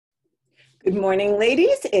Good morning,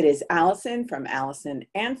 ladies. It is Allison from Allison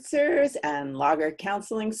Answers and Lager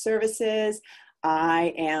Counseling Services.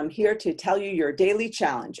 I am here to tell you your daily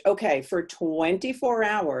challenge. Okay, for 24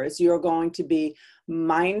 hours, you're going to be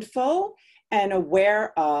mindful and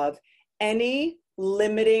aware of any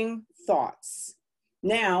limiting thoughts.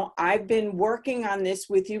 Now, I've been working on this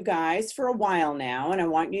with you guys for a while now, and I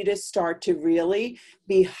want you to start to really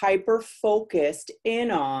be hyper-focused in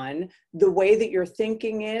on the way that your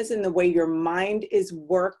thinking is and the way your mind is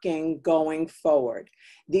working going forward.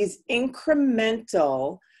 These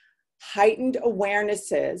incremental, heightened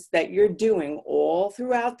awarenesses that you're doing all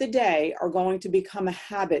throughout the day are going to become a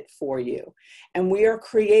habit for you. And we are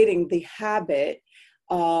creating the habit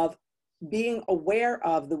of being aware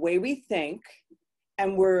of the way we think,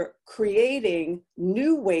 and we're creating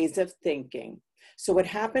new ways of thinking. So what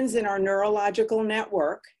happens in our neurological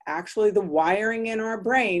network, actually the wiring in our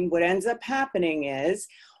brain, what ends up happening is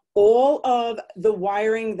all of the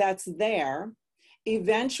wiring that's there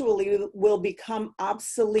eventually will become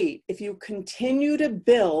obsolete if you continue to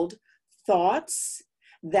build thoughts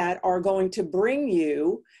that are going to bring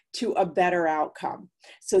you to a better outcome.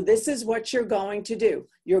 So this is what you're going to do.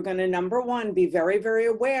 You're going to, number one, be very, very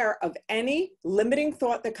aware of any limiting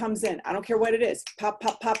thought that comes in. I don't care what it is. Pop,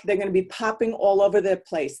 pop, pop. They're going to be popping all over the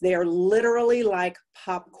place. They are literally like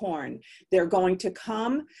popcorn. They're going to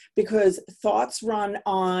come because thoughts run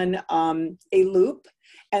on a loop,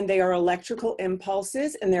 and they are electrical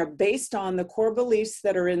impulses, and they're based on the core beliefs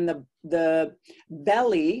that are in the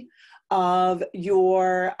belly of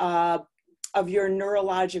your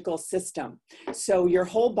neurological system. So your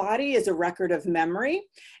whole body is a record of memory.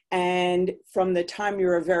 And from the time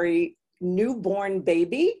you're a very newborn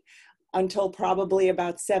baby until probably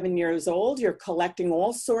about 7 years old, you're collecting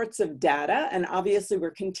all sorts of data. And obviously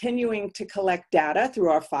we're continuing to collect data through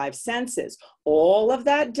our five senses. All of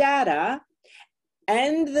that data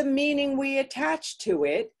and the meaning we attach to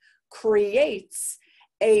it creates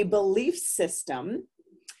a belief system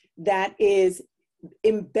that is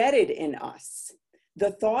embedded in us.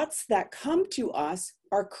 The thoughts that come to us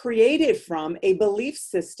are created from a belief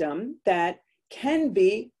system that can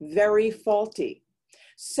be very faulty.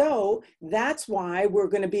 So that's why we're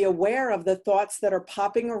going to be aware of the thoughts that are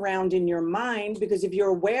popping around in your mind, because if you're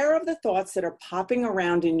aware of the thoughts that are popping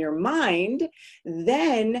around in your mind,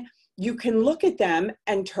 then you can look at them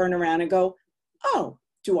and turn around and go, oh,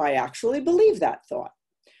 do I actually believe that thought?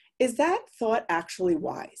 Is that thought actually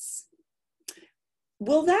wise?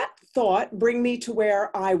 Will that thought bring me to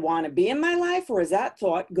where I want to be in my life, or is that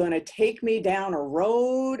thought going to take me down a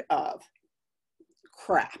road of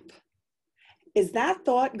crap? Is that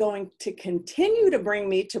thought going to continue to bring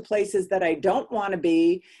me to places that I don't want to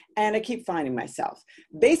be, and I keep finding myself?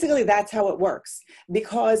 Basically, that's how it works,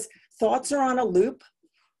 because thoughts are on a loop.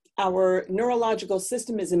 Our neurological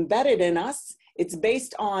system is embedded in us. It's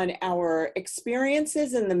based on our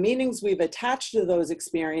experiences and the meanings we've attached to those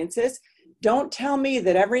experiences. Don't tell me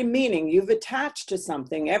that every meaning you've attached to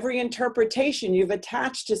something, every interpretation you've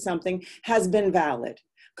attached to something has been valid,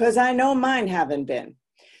 because I know mine haven't been.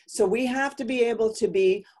 So we have to be able to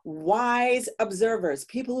be wise observers,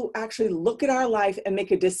 people who actually look at our life and make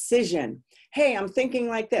a decision. Hey, I'm thinking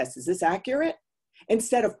like this. Is this accurate?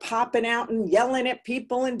 Instead of popping out and yelling at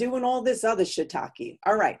people and doing all this other shiitake.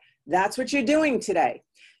 All right, that's what you're doing today.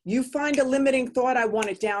 You find a limiting thought, I want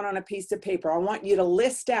it down on a piece of paper. I want you to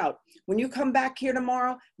list out. When you come back here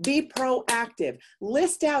tomorrow, be proactive.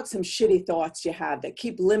 List out some shitty thoughts you have that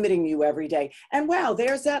keep limiting you every day. And wow,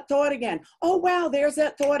 there's that thought again. Oh, wow, there's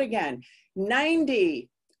that thought again. 91%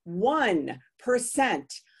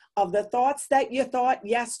 of the thoughts that you thought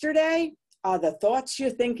yesterday are the thoughts you're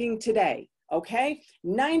thinking today. Okay?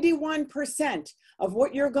 91% of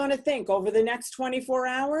what you're going to think over the next 24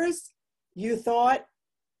 hours, you thought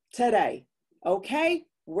today. Okay?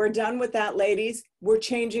 We're done with that, ladies. We're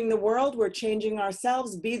changing the world. We're changing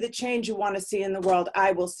ourselves. Be the change you want to see in the world.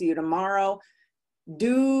 I will see you tomorrow.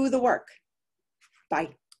 Do the work. Bye.